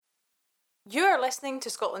You are listening to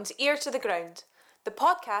Scotland's Ear to the Ground, the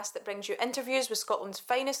podcast that brings you interviews with Scotland's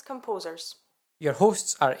finest composers. Your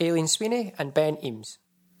hosts are Aileen Sweeney and Ben Eames.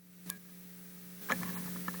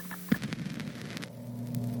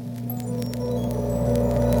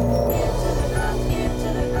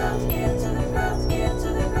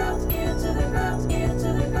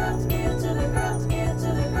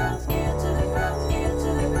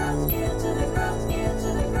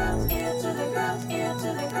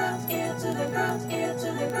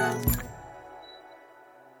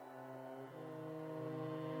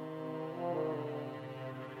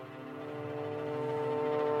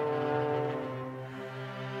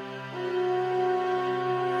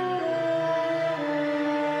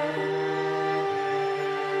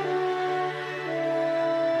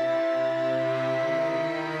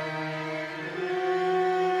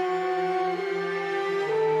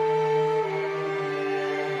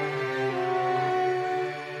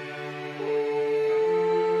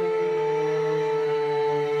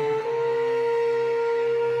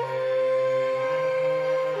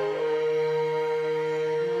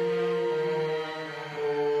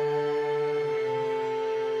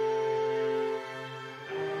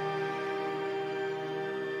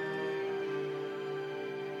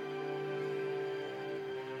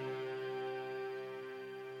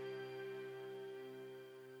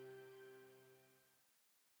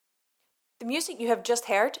 The music you have just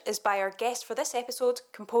heard is by our guest for this episode,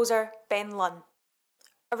 composer Ben Lunn.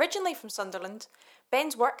 Originally from Sunderland,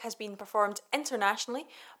 Ben's work has been performed internationally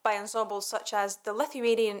by ensembles such as the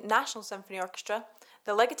Lithuanian National Symphony Orchestra,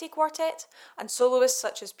 the Ligeti Quartet, and soloists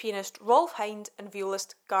such as pianist Rolf Hind and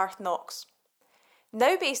violist Garth Knox.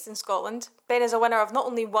 Now based in Scotland, Ben is a winner of not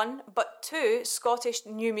only one, but two Scottish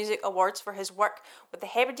New Music Awards for his work with the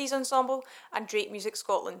Hebrides Ensemble and Drake Music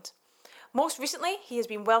Scotland. Most recently, he has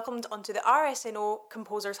been welcomed onto the RSNO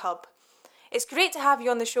Composers Hub. It's great to have you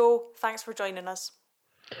on the show. Thanks for joining us.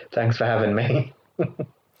 Thanks for having me.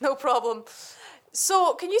 No problem.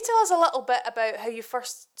 So, can you tell us a little bit about how you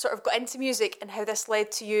first sort of got into music and how this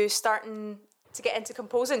led to you starting to get into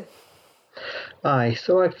composing?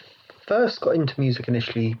 So I first got into music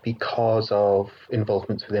initially because of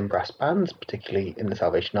involvements within brass bands, particularly in the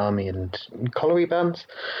Salvation Army and colliery bands.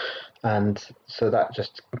 And so that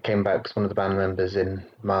just came about because one of the band members in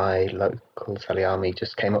my local Sally Army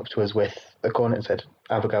just came up to us with a cornet and said,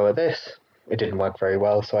 have a go at this. It didn't work very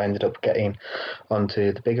well, so I ended up getting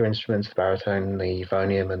onto the bigger instruments, the baritone, the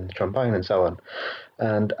euphonium and the trombone and so on.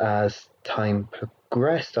 And as time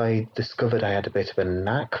progressed, I discovered I had a bit of a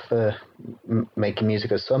knack for making music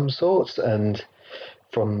of some sorts, and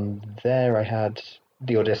from there I had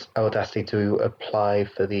the audacity to apply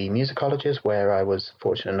for the music colleges, where I was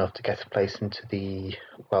fortunate enough to get a place into the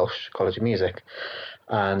Welsh College of Music.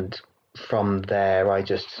 And from there I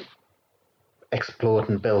just explored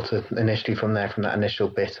and built initially from that initial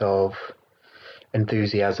bit of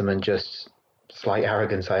enthusiasm and just slight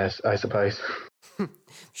arrogance, I suppose.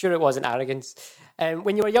 Sure it wasn't arrogance.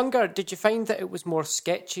 When you were younger, did you find that it was more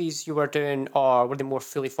sketches you were doing, or were they more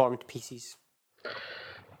fully formed pieces?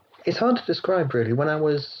 It's hard to describe, really. When I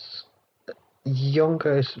was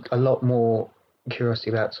younger, it's a lot more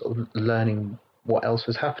curiosity about sort of learning what else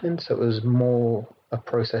was happening. So it was more a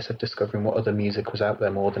process of discovering what other music was out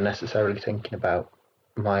there more than necessarily thinking about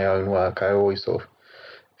my own work. I always sort of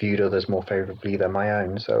viewed others more favourably than my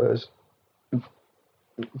own. So it was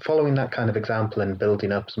following that kind of example and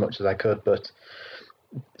building up as much as I could. But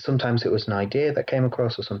sometimes it was an idea that came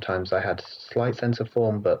across, or sometimes I had a slight sense of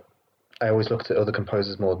form, but I always looked at other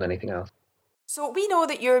composers more than anything else. So we know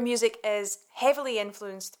that your music is heavily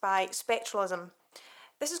influenced by spectralism.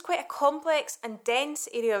 This is quite a complex and dense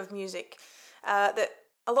area of music that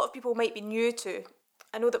a lot of people might be new to.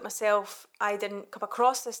 I know that myself, I didn't come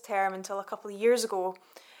across this term until a couple of years ago.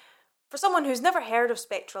 For someone who's never heard of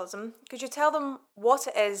spectralism, could you tell them what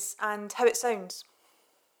it is and how it sounds?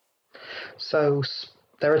 So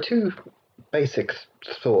there are two basic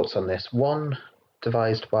thoughts on this. One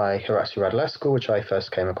devised by Horacio Radulescu, which I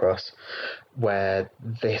first came across, where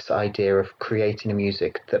this idea of creating a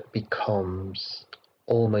music that becomes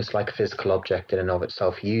almost like a physical object in and of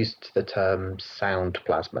itself. He used the term sound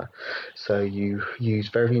plasma. So you use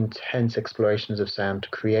very intense explorations of sound to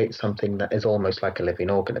create something that is almost like a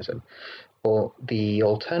living organism. Or the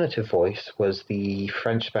alternative voice was the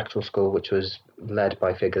French spectral school, which was led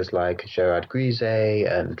by figures like Gérard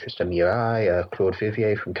Griset and Tristan Murail, Claude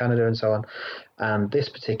Vivier from Canada and so on. And this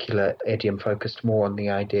particular idiom focused more on the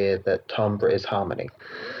idea that timbre is harmony.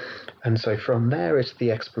 And so from there, it's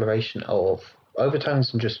the exploration of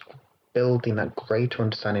overtones and just building that greater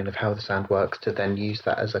understanding of how the sound works to then use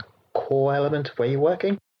that as a core element of where you're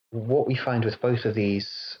working. what we find with both of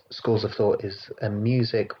these schools of thought is a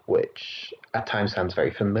music which at times sounds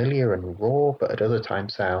very familiar and raw, but at other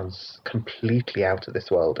times sounds completely out of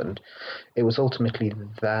this world. And it was ultimately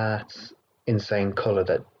that insane colour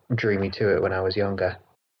that drew me to it when I was younger.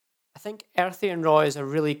 I think Earthy and Raw is a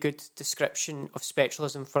really good description of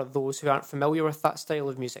spectralism for those who aren't familiar with that style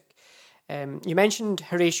of music. You mentioned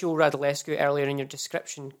Horatio Radulescu earlier in your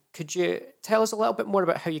description. Could you tell us a little bit more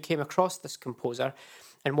about how you came across this composer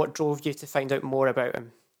and what drove you to find out more about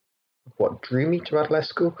him? What drew me to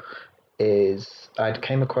Radulescu is I'd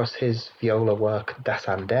came across his viola work Das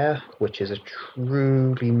Ander, which is a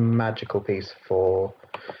truly magical piece for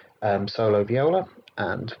solo viola,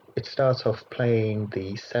 and it starts off playing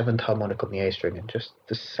the seventh harmonic on the A string, and just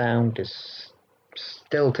the sound is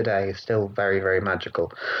still very, very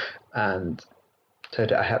magical. And so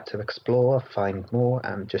I had to explore, find more,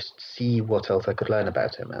 and just see what else I could learn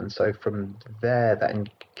about him. And so from there, that in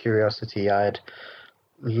curiosity, I had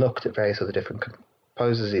looked at various other different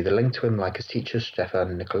composers, either linked to him, like his teachers,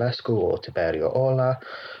 Stefan Niculescu or Tiberio Orla,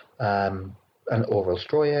 and Aurel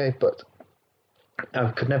Stroyer, but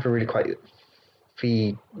I could never really quite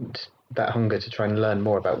feed that hunger to try and learn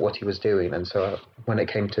more about what he was doing. And so when it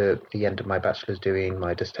came to the end of my bachelor's doing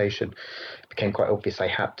my dissertation, it became quite obvious I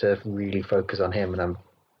had to really focus on him. And I'm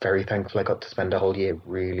very thankful I got to spend a whole year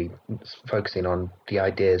really focusing on the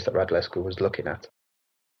ideas that Radulescu was looking at.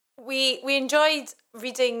 We enjoyed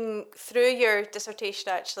reading through your dissertation,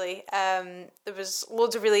 actually. There was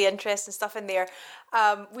loads of really interesting stuff in there.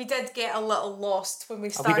 We did get a little lost when we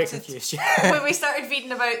started. I'll be a bit confused, yeah. When we started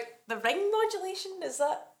reading about the ring modulation. Is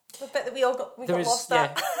that the bit that we got lost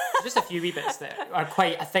at? Yeah, just a few wee bits that are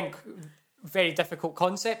quite, I think, very difficult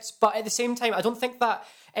concepts. But at the same time, I don't think that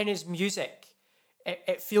in his music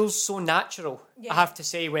it feels so natural. Yeah. I have to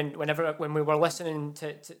say, when we were listening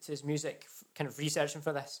to his music, kind of researching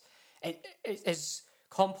for this, it as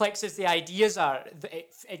complex as the ideas are,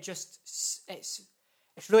 it's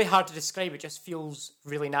really hard to describe. It just feels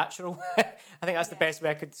really natural. I think that's the best way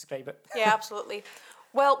I could describe it. Yeah, absolutely.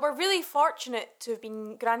 Well, we're really fortunate to have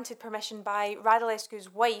been granted permission by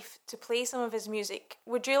Radulescu's wife to play some of his music.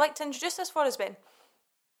 Would you like to introduce this for us, Ben?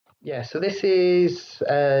 Yeah, so this is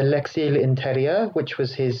L'Exil Intérieur, which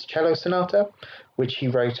was his cello sonata, which he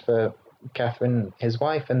wrote for Catherine, his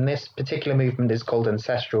wife, and this particular movement is called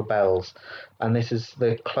Ancestral Bells, and this is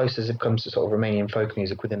the closest it comes to sort of Romanian folk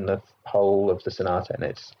music within the whole of the sonata, and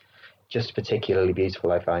it's just particularly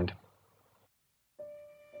beautiful, I find.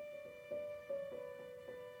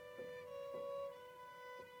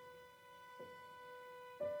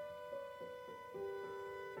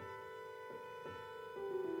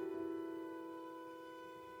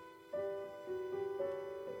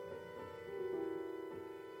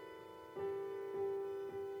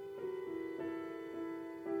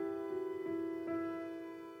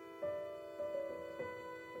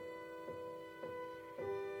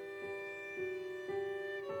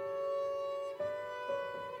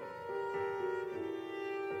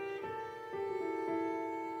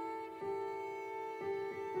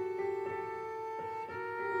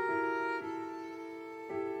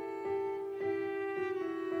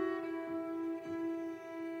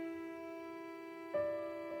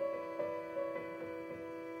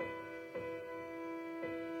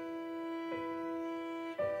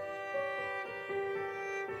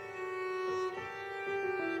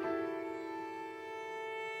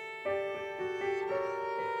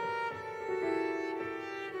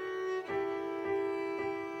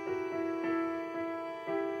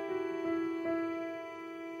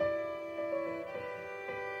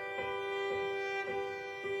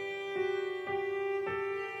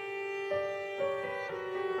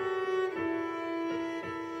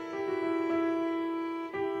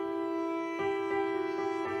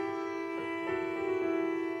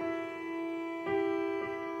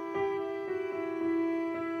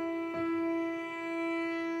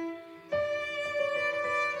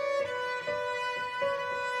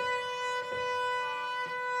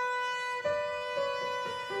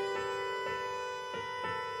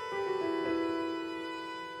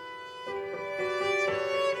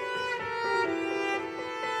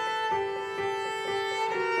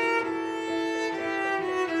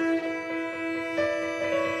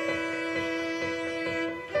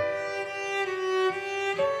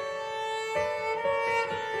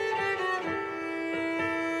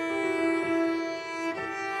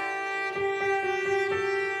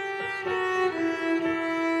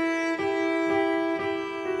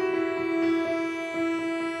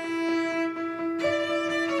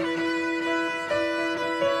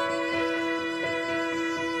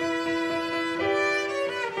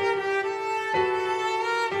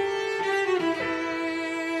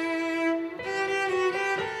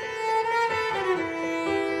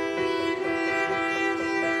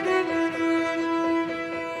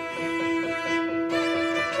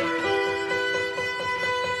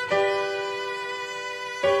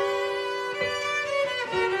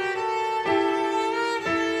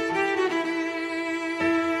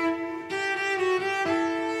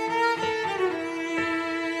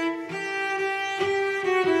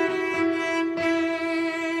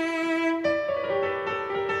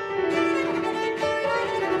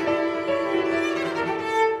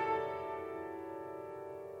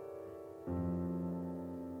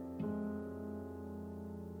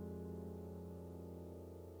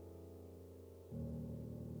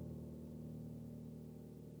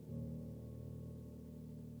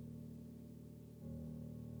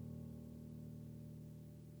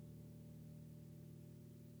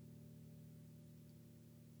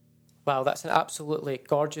 Wow, that's an absolutely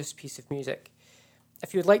gorgeous piece of music.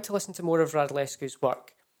 If you would like to listen to more of Radulescu's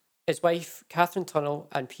work, his wife, Catherine Tunnell,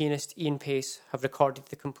 and pianist Ian Pace have recorded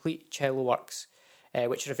the complete cello works,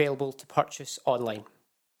 which are available to purchase online.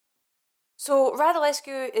 So,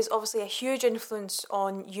 Radulescu is obviously a huge influence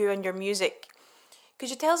on you and your music. Could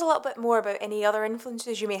you tell us a little bit more about any other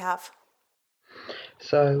influences you may have?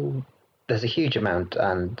 So there's a huge amount,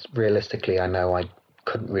 and realistically, I know I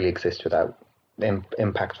couldn't really exist without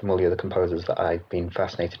impact from all the other composers that I've been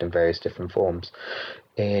fascinated in various different forms.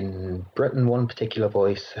 In Britain, one particular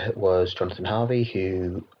voice was Jonathan Harvey,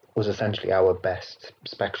 who was essentially our best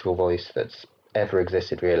spectral voice that's ever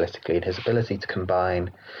existed realistically, and his ability to combine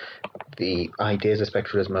the ideas of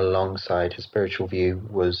spectralism alongside his spiritual view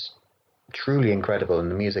was truly incredible, and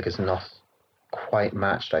the music is not quite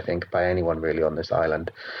matched, I think, by anyone really on this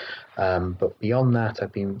island. But beyond that,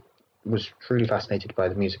 was truly fascinated by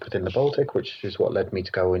the music within the Baltic, which is what led me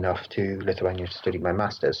to go enough to Lithuania to study my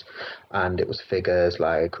masters. And it was figures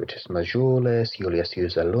like Rytis Mažulis, Julius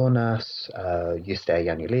Juzelunas, Juste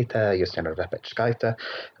Janulita, Justina Repečkaitė,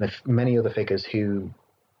 and many other figures who,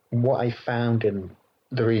 what I found in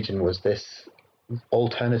the region was this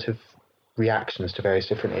alternative reactions to various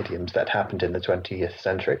different idioms that happened in the 20th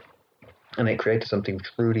century. And it created something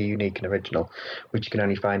truly unique and original, which you can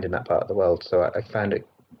only find in that part of the world. So I found it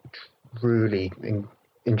truly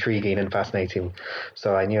intriguing and fascinating.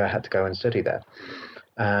 So I knew I had to go and study there.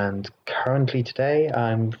 And currently today,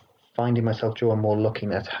 I'm finding myself drawn more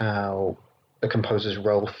looking at how the composer's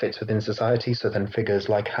role fits within society. So then figures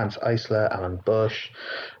like Hans Eisler, Alan Bush,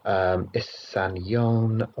 Ihsahn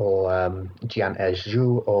Yon, or Jian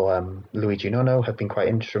Ezhu, or Luigi Nono have been quite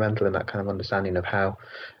instrumental in that kind of understanding of how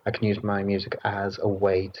I can use my music as a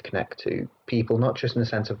way to connect to people, not just in the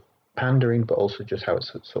sense of pandering, but also just how it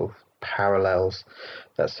sort of parallels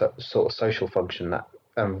that sort of social function that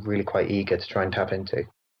I'm really quite eager to try and tap into.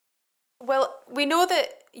 Well, we know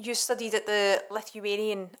that you studied at the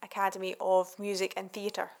Lithuanian Academy of Music and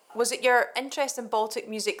Theatre. Was it your interest in Baltic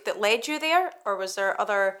music that led you there, or was there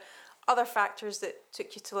other factors that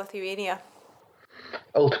took you to Lithuania?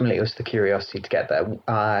 Ultimately, it was the curiosity to get there.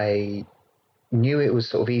 I knew it was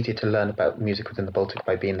sort of easier to learn about music within the Baltic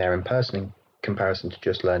by being there in person in comparison to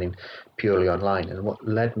just learning purely online. And what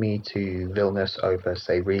led me to Vilnius over,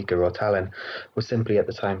 say, Riga or Tallinn was simply at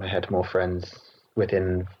the time I had more friends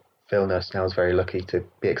within Vilnius, and I was very lucky to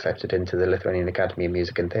be accepted into the Lithuanian Academy of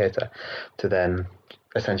Music and Theatre to then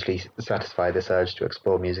essentially satisfy this urge to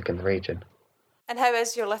explore music in the region. And how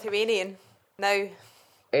is your Lithuanian now?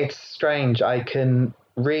 It's strange. I can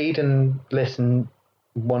read and listen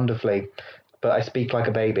wonderfully, but I speak like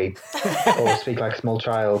a baby or speak like a small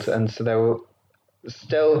child. And so there were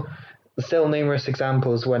still numerous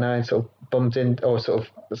examples when I sort of bumped in or sort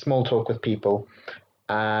of small talk with people,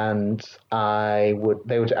 and they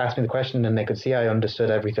would ask me the question and they could see I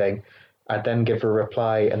understood everything. I'd then give a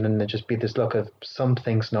reply, and then there'd just be this look of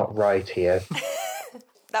something's not right here.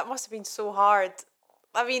 That must have been so hard.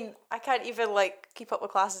 I mean, I can't even keep up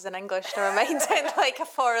with classes in English, never mind in a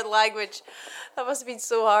foreign language. That must have been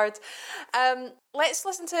so hard. Let's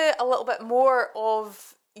listen to a little bit more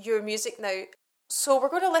of your music now. So we're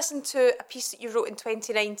going to listen to a piece that you wrote in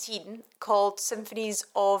 2019 called Symphonies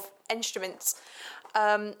of Instruments.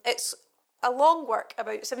 It's a long work,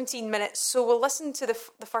 about 17 minutes, so we'll listen to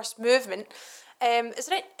the first movement. Is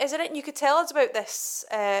there anything you could tell us about this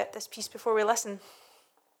piece before we listen?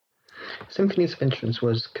 Symphonies of Instruments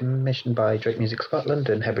was commissioned by Drake Music Scotland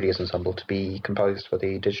and Hebrides Ensemble to be composed for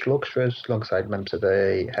the digital orchestras alongside members of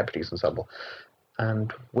the Hebrides Ensemble.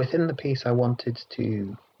 And within the piece, I wanted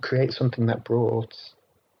to create something that brought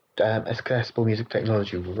accessible music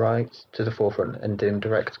technology right to the forefront and in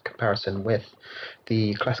direct comparison with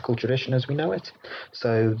the classical tradition as we know it.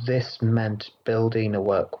 So this meant building a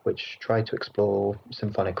work which tried to explore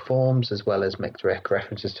symphonic forms as well as make direct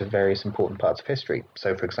references to various important parts of history.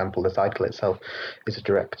 So, for example, the title itself is a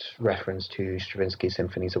direct reference to Stravinsky's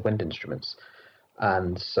Symphonies of Wind Instruments.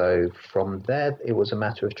 And so from there, it was a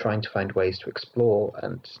matter of trying to find ways to explore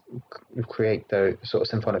and create the sort of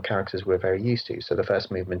symphonic characters we're very used to. So the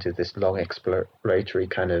first movement is this long exploratory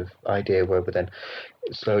kind of idea where we're then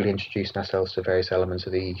slowly introducing ourselves to various elements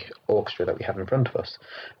of the orchestra that we have in front of us.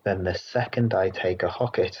 Then the second, I take a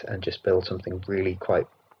hocket and just build something really quite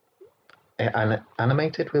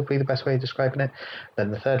animated would be the best way of describing it.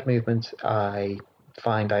 Then the third movement, I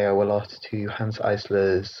find I owe a lot to Hans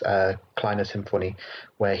Eisler's Kleine Symphony,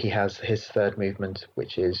 where he has his third movement,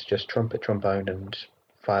 which is just trumpet, trombone, and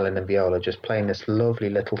violin and viola, just playing this lovely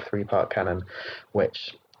little 3-part canon,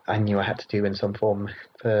 which I knew I had to do in some form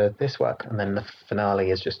for this work. And then the finale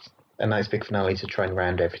is just a nice big finale to try and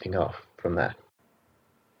round everything off from there.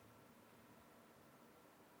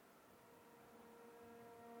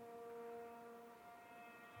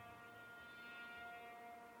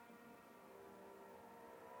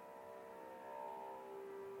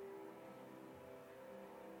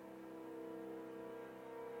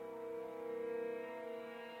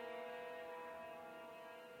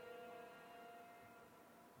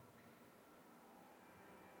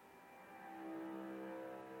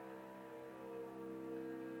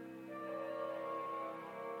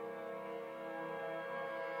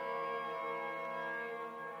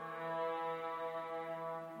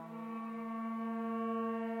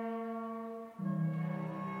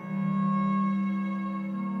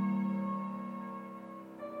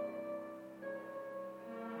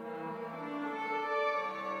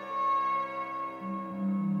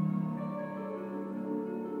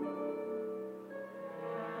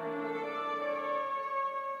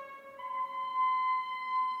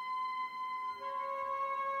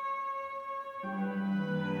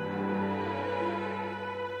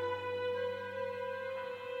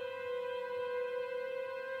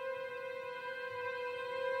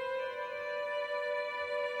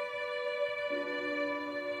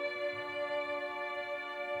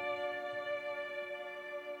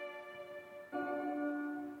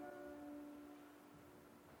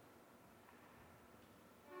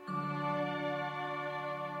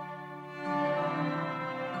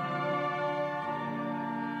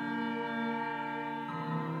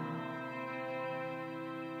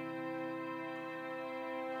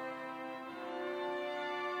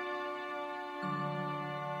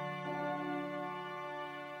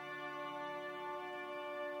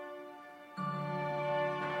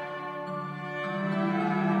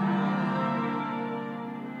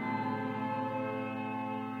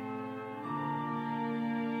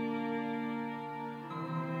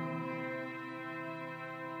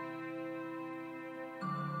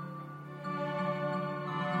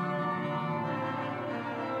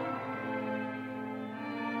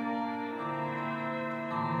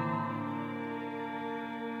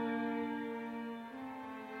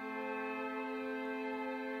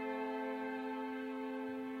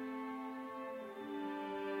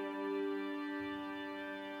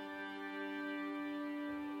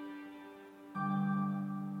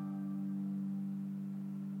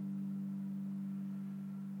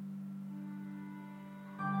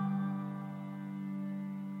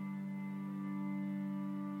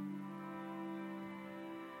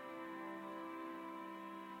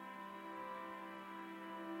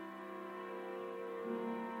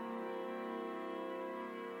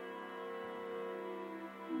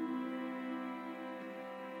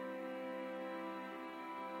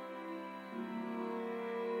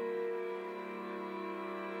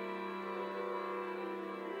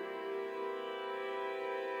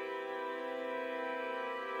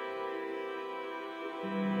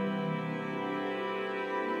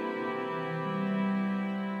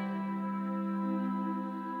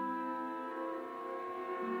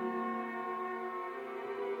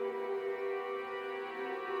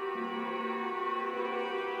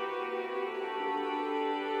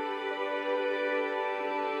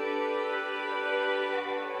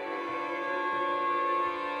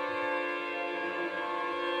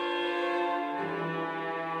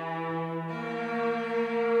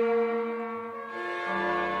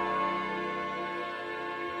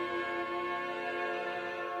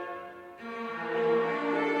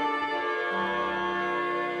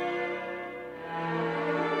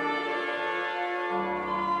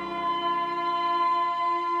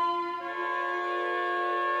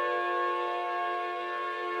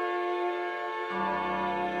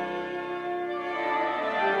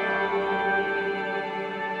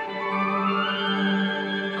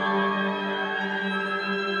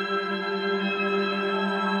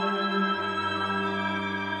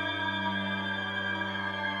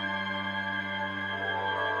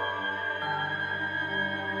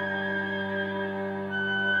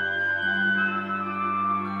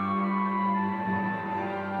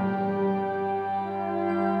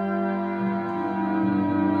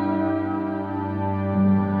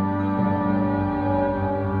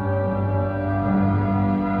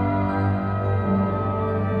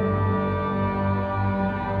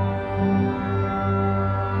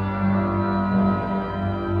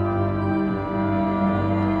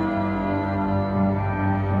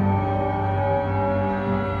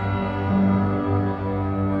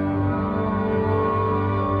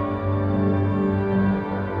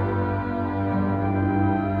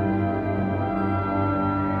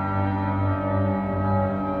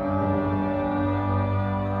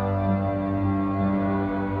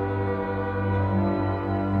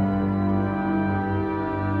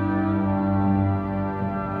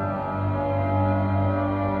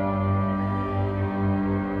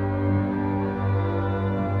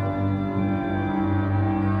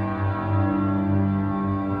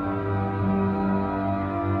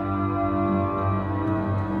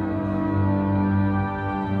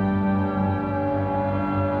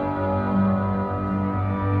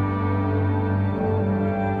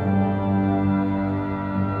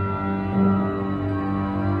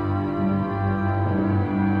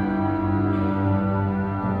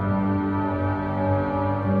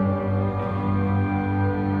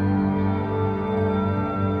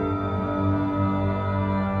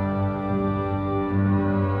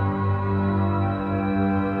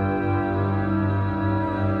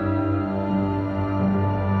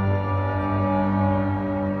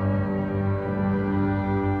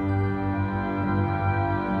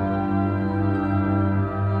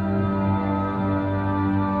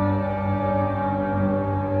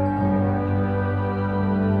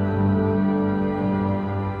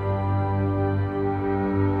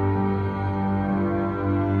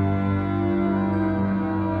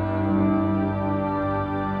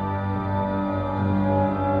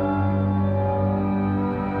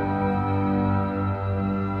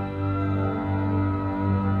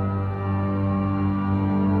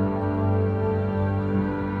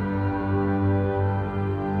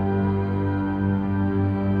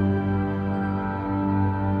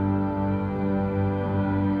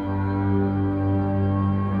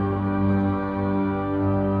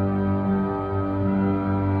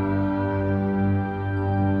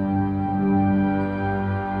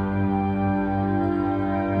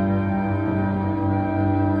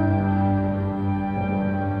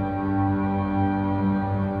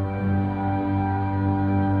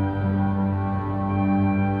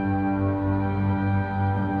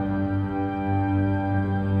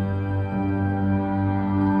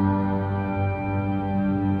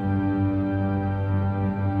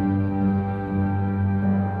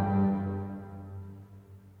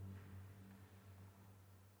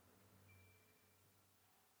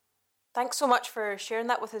 Thanks so much for sharing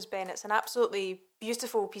that with us, Ben. It's an absolutely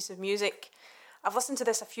beautiful piece of music. I've listened to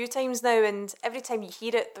this a few times now, and every time you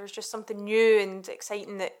hear it, there's just something new and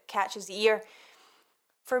exciting that catches the ear.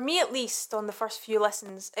 For me, at least, on the first few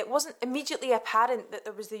listens, it wasn't immediately apparent that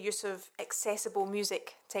there was the use of accessible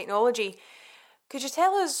music technology. Could you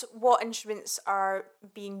tell us what instruments are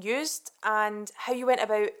being used and how you went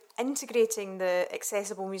about integrating the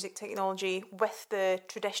accessible music technology with the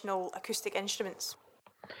traditional acoustic instruments?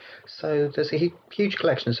 So there's a huge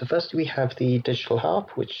collection. So first we have the digital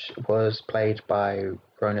harp, which was played by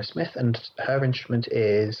Rona Smith, and her instrument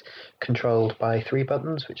is controlled by 3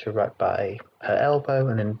 buttons, which are right by her elbow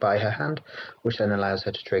and then by her hand, which then allows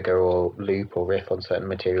her to trigger or loop or riff on certain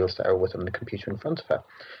materials that are within the computer in front of her.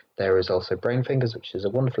 There is also Brain Fingers, which is a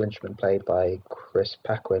wonderful instrument played by Chris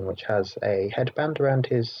Paquin, which has a headband around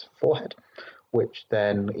his forehead, which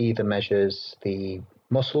then either measures the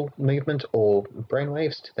muscle movement or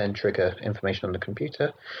brainwaves to then trigger information on the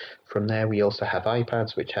computer. From there, we also have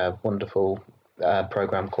iPads, which have wonderful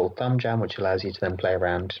program called Thumb Jam, which allows you to then play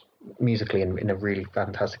around musically in a really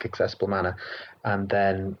fantastic, accessible manner. And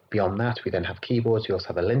then beyond that, we then have keyboards. We also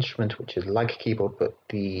have a Linstrument, which is like a keyboard, but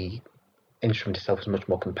the instrument itself is much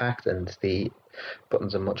more compact and the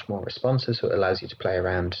buttons are much more responsive, so it allows you to play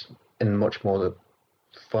around in much more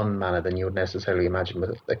fun manner than you would necessarily imagine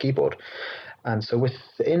with a keyboard. And so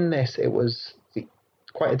within this, it was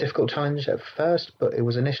quite a difficult challenge at first, but it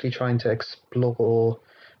was initially trying to explore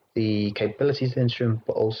the capabilities of the instrument,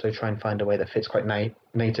 but also try and find a way that fits quite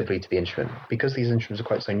natively to the instrument. Because these instruments are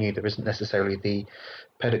quite so new, there isn't necessarily the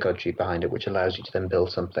pedagogy behind it, which allows you to then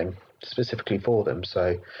build something specifically for them.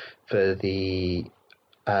 So for the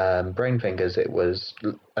Brain Fingers, it was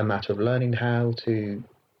a matter of learning how to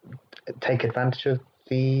take advantage of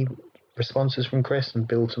the responses from Chris and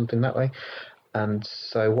build something that way. And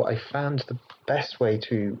so what I found the best way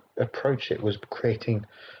to approach it was creating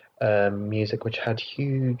music which had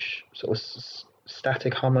huge sort of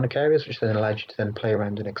static harmonic areas, which then allowed you to then play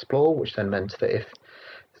around and explore, which then meant that if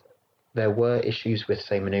there were issues with,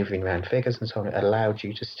 say, maneuvering around figures and so on, it allowed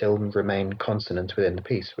you to still remain consonant within the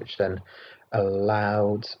piece, which then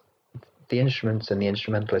allowed the instruments and the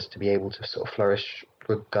instrumentalist to be able to sort of flourish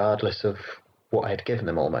regardless of what I had given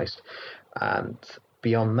them almost. And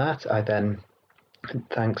beyond that, I then,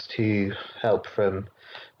 thanks to help from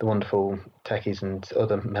the wonderful techies and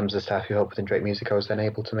other members of staff who help with Indrake Music, I was then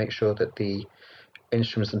able to make sure that the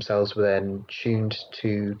instruments themselves were then tuned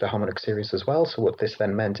to the harmonic series as well. So what this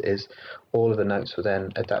then meant is all of the notes were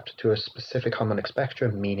then adapted to a specific harmonic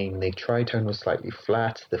spectrum, meaning the tritone was slightly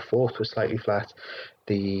flat, the fourth was slightly flat,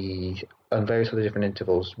 and various other different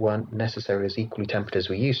intervals weren't necessarily as equally tempered as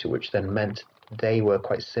we used to, which then meant they were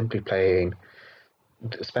quite simply playing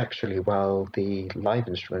spectrally, while the live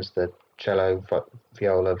instruments, the cello,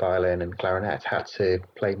 viola, violin, and clarinet, had to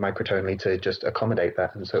play microtonally to just accommodate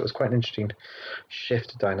that. And so it was quite an interesting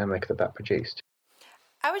shift dynamic that produced.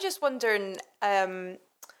 I was just wondering about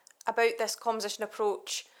this composition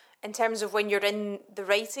approach in terms of when you're in the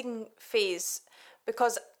writing phase,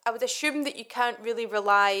 because I would assume that you can't really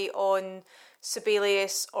rely on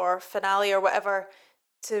Sibelius or Finale or whatever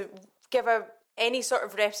to give any sort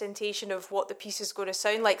of representation of what the piece is going to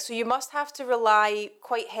sound like. So you must have to rely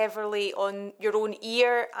quite heavily on your own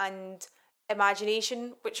ear and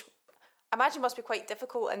imagination, which I imagine must be quite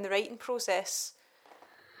difficult in the writing process.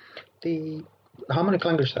 The harmonic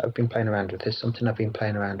language that I've been playing around with is something I've been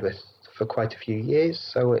playing around with for quite a few years,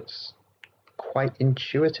 so it's quite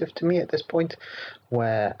intuitive to me at this point,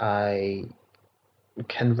 where I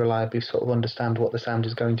can reliably sort of understand what the sound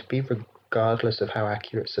is going to be, regardless of how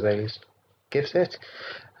accurate Sibelius gives it.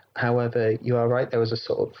 However, you are right, there was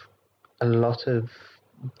a lot of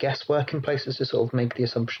guesswork in places to sort of make the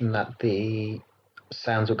assumption that the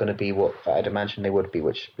sounds were going to be what I'd imagine they would be,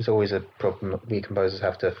 which is always a problem that we composers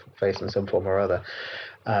have to face in some form or other.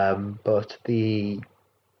 But the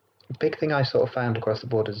big thing I sort of found across the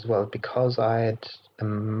board as well, because I had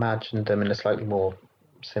imagined them in a slightly more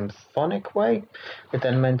symphonic way, it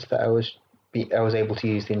then meant that I was able to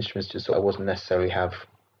use the instruments just so I wasn't necessarily have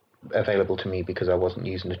available to me because I wasn't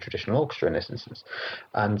using a traditional orchestra in this instance.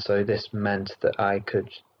 And so this meant that I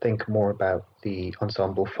could think more about the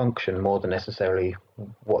ensemble function more than necessarily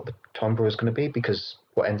what the timbre was going to be, because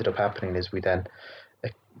what ended up happening is we then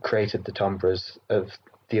created the timbres of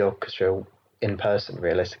the orchestra in person,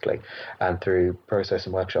 realistically, and through process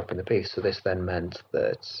and workshop in the piece. So this then meant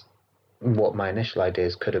that what my initial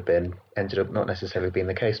ideas could have been ended up not necessarily being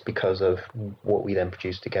the case because of what we then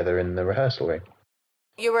produced together in the rehearsal room.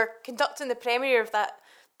 You were conducting the premiere of that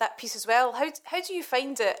piece as well. How do you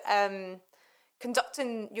find it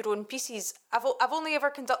conducting your own pieces. I've only ever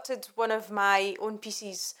conducted one of my own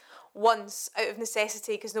pieces once out of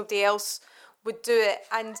necessity because nobody else would do it,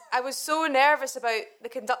 and I was so nervous about the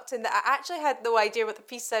conducting that I actually had no idea what the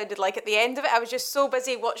piece sounded like at the end of it. I was just so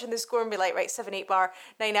busy watching the score and be like, right, 7/8 bar,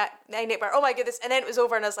 9/8 bar, oh my goodness, and then it was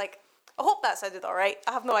over and I was like, I hope that sounded all right.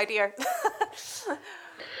 I have no idea. So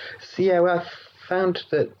yeah, well, I found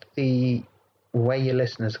that the way you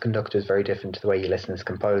listen as a conductor is very different to the way you listen as a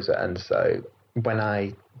composer, and so when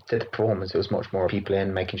I did the performance, it was much more people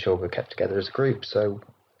in, making sure we were kept together as a group. So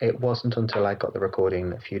it wasn't until I got the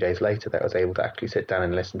recording a few days later that I was able to actually sit down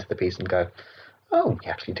and listen to the piece and go, oh, you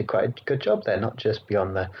actually did quite a good job there, not just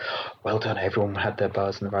beyond the, well done, everyone had their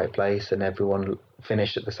bars in the right place and everyone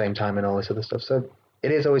finished at the same time and all this other stuff. So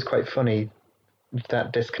it is always quite funny,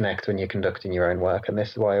 that disconnect when you're conducting your own work, and this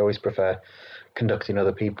is why I always prefer conducting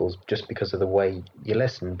other people's, just because of the way you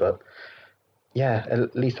listen. But yeah,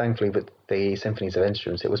 at least thankfully with the Symphonies of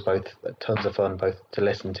Instruments, it was both tons of fun, both to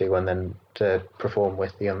listen to and then to perform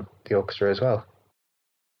with the orchestra as well.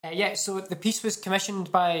 So the piece was commissioned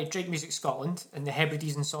by Drake Music Scotland and the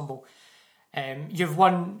Hebrides Ensemble. You've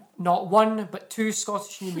won not one, but 2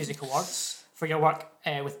 Scottish New Music Awards for your work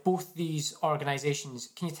with both these organisations.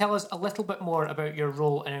 Can you tell us a little bit more about your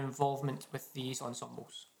role and involvement with these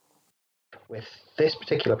ensembles? With this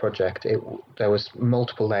particular project, there was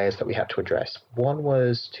multiple layers that we had to address. One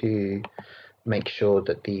was to make sure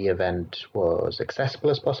that the event was accessible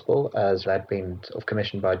as possible, as I'd been sort of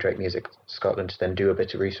commissioned by Drake Music Scotland to then do a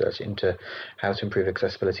bit of research into how to improve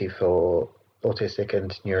accessibility for autistic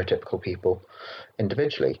and neurotypical people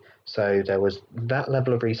individually. So there was that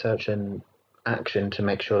level of research and action to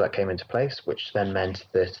make sure that came into place, which then meant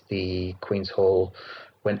that the Queen's Hall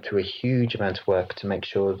went through a huge amount of work to make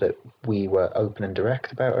sure that we were open and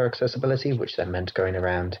direct about our accessibility, which then meant going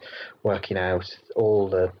around working out all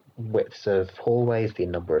the widths of hallways, the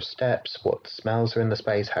number of steps, what smells are in the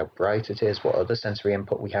space, how bright it is, what other sensory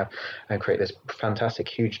input we have, and create this fantastic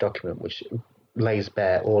huge document which lays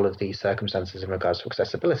bare all of these circumstances in regards to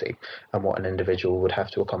accessibility and what an individual would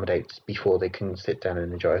have to accommodate before they can sit down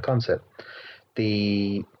and enjoy a concert.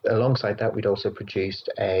 Alongside that, we'd also produced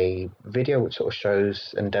a video which sort of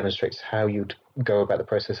shows and demonstrates how you'd go about the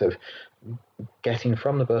process of getting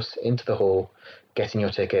from the bus into the hall, getting your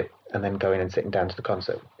ticket, and then going and sitting down to the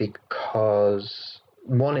concert. Because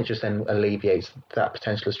one, it just then alleviates that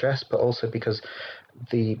potential stress, but also because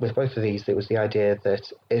with both of these, there was the idea that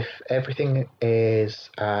if everything is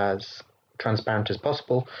as transparent as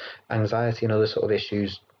possible, anxiety and other sort of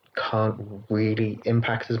issues can't really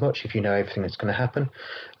impact as much if you know everything that's going to happen.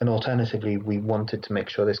 And alternatively, we wanted to make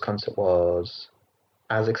sure this concert was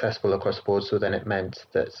as accessible across the board, so then it meant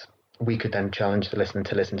that we could then challenge the listener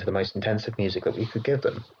to listen to the most intensive music that we could give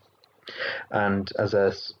them. And as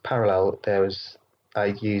a parallel, I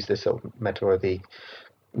used this sort of metaphor of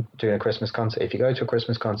doing a Christmas concert. If you go to a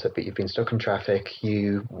Christmas concert but you've been stuck in traffic,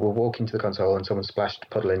 you were walking to the concert hall and someone splashed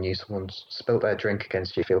a puddle in you, someone spilt their drink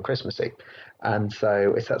against you, feel Christmassy. And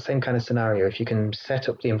so it's that same kind of scenario. If you can set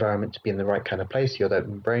up the environment to be in the right kind of place, your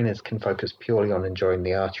brain can focus purely on enjoying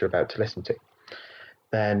the art you're about to listen to.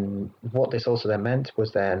 Then what this also then meant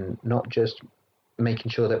was then not just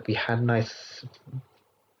making sure that we had nice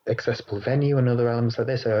accessible venue and other elements like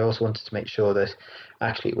this. I also wanted to make sure that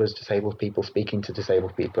actually it was disabled people speaking to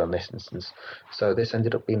disabled people in this instance. So this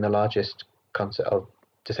ended up being the largest concert of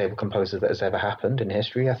disabled composers that has ever happened in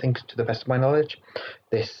history, I think, to the best of my knowledge.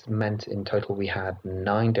 This meant in total we had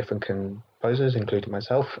 9 different composers, including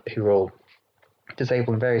myself, who were all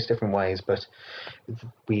disabled in various different ways, but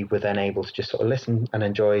we were then able to just sort of listen and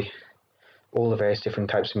enjoy all the various different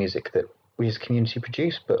types of music that we as a community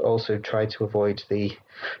produce, but also try to avoid the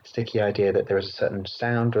sticky idea that there is a certain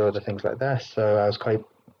sound or other things like that. So I was quite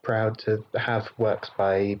proud to have works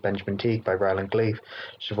by Benjamin Teague, by Ryland Gleave,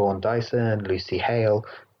 Siobhan Dyson, Lucy Hale,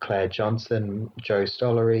 Claire Johnson, Joe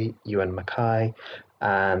Stollery, Ewan Mackay,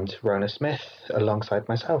 and Rona Smith alongside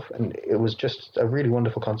myself. And it was just a really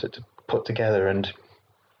wonderful concert to put together, and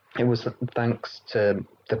it was thanks to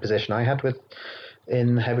the position I had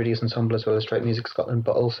in the Hebrides Ensemble as well as Drake Music Scotland,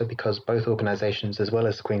 but also because both organisations as well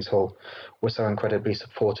as the Queen's Hall were so incredibly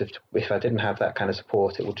supportive. If I didn't have that kind of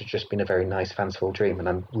support, it would have just been a very nice fanciful dream, and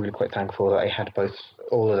I'm really quite thankful that I had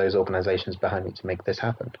all of those organisations behind me to make this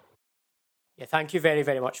happen. Yeah, thank you very,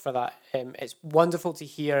 very much for that. It's wonderful to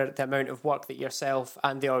hear the amount of work that yourself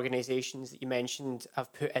and the organisations that you mentioned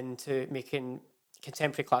have put into making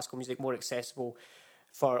contemporary classical music more accessible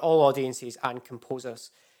for all audiences and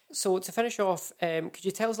composers. So to finish off, could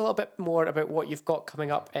you tell us a little bit more about what you've got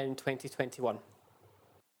coming up in 2021?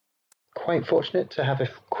 Quite fortunate to have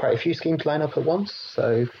quite a few schemes line up at once.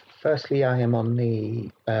 So firstly, I am on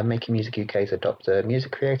the Making Music UK's Adopt a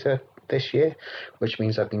Music Creator this year, which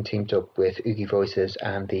means I've been teamed up with Oogie Voices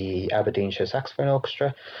and the Aberdeenshire Saxophone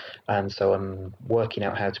Orchestra, and so I'm working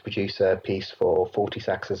out how to produce a piece for 40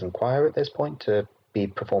 saxes and choir at this point to be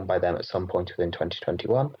performed by them at some point within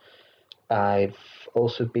 2021. I've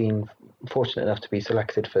also been fortunate enough to be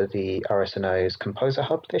selected for the RSNO's Composer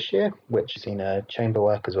Hub this year, which has seen a chamber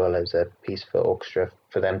work as well as a piece for orchestra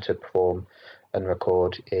for them to perform and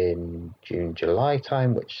record in June, July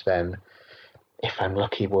time, which then, if I'm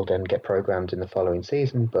lucky, will then get programmed in the following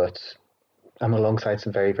season. But I'm alongside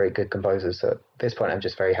some very, very good composers, so at this point I'm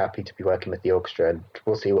just very happy to be working with the orchestra, and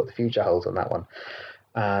we'll see what the future holds on that one.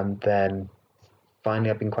 And then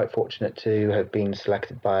finally, I've been quite fortunate to have been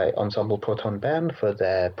selected by Ensemble Proton Bern for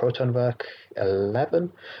their Proton Work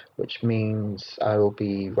 11, which means I will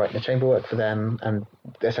be writing a chamber work for them and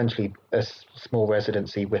essentially a small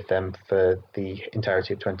residency with them for the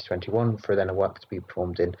entirety of 2021, for then a work to be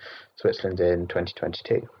performed in Switzerland in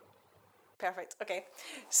 2022. Perfect. Okay.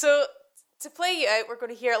 So to play you out, we're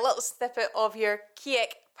going to hear a little snippet of your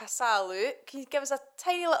Kiek Pasalu. Can you give us a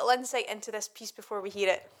tiny little insight into this piece before we hear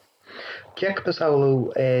it? Kiek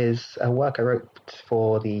Pasalu is a work I wrote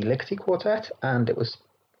for the Ligeti Quartet, and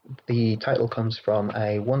the title comes from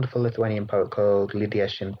a wonderful Lithuanian poet called Lidia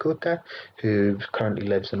Šimkutė, who currently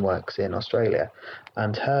lives and works in Australia.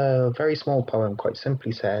 And her very small poem quite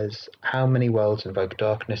simply says, "How many worlds invoke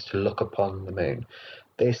darkness to look upon the moon?"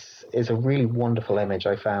 This is a really wonderful image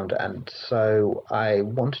I found, and so I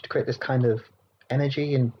wanted to create this kind of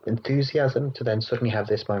energy and enthusiasm to then suddenly have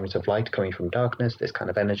this moment of light coming from darkness, this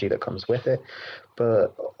kind of energy that comes with it,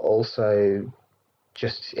 but also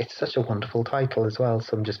just, it's such a wonderful title as well,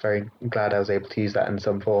 so I'm just very glad I was able to use that in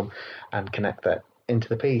some form and connect that into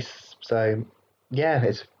the piece. So yeah,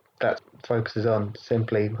 that focuses on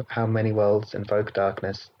simply how many worlds invoke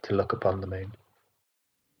darkness to look upon the moon.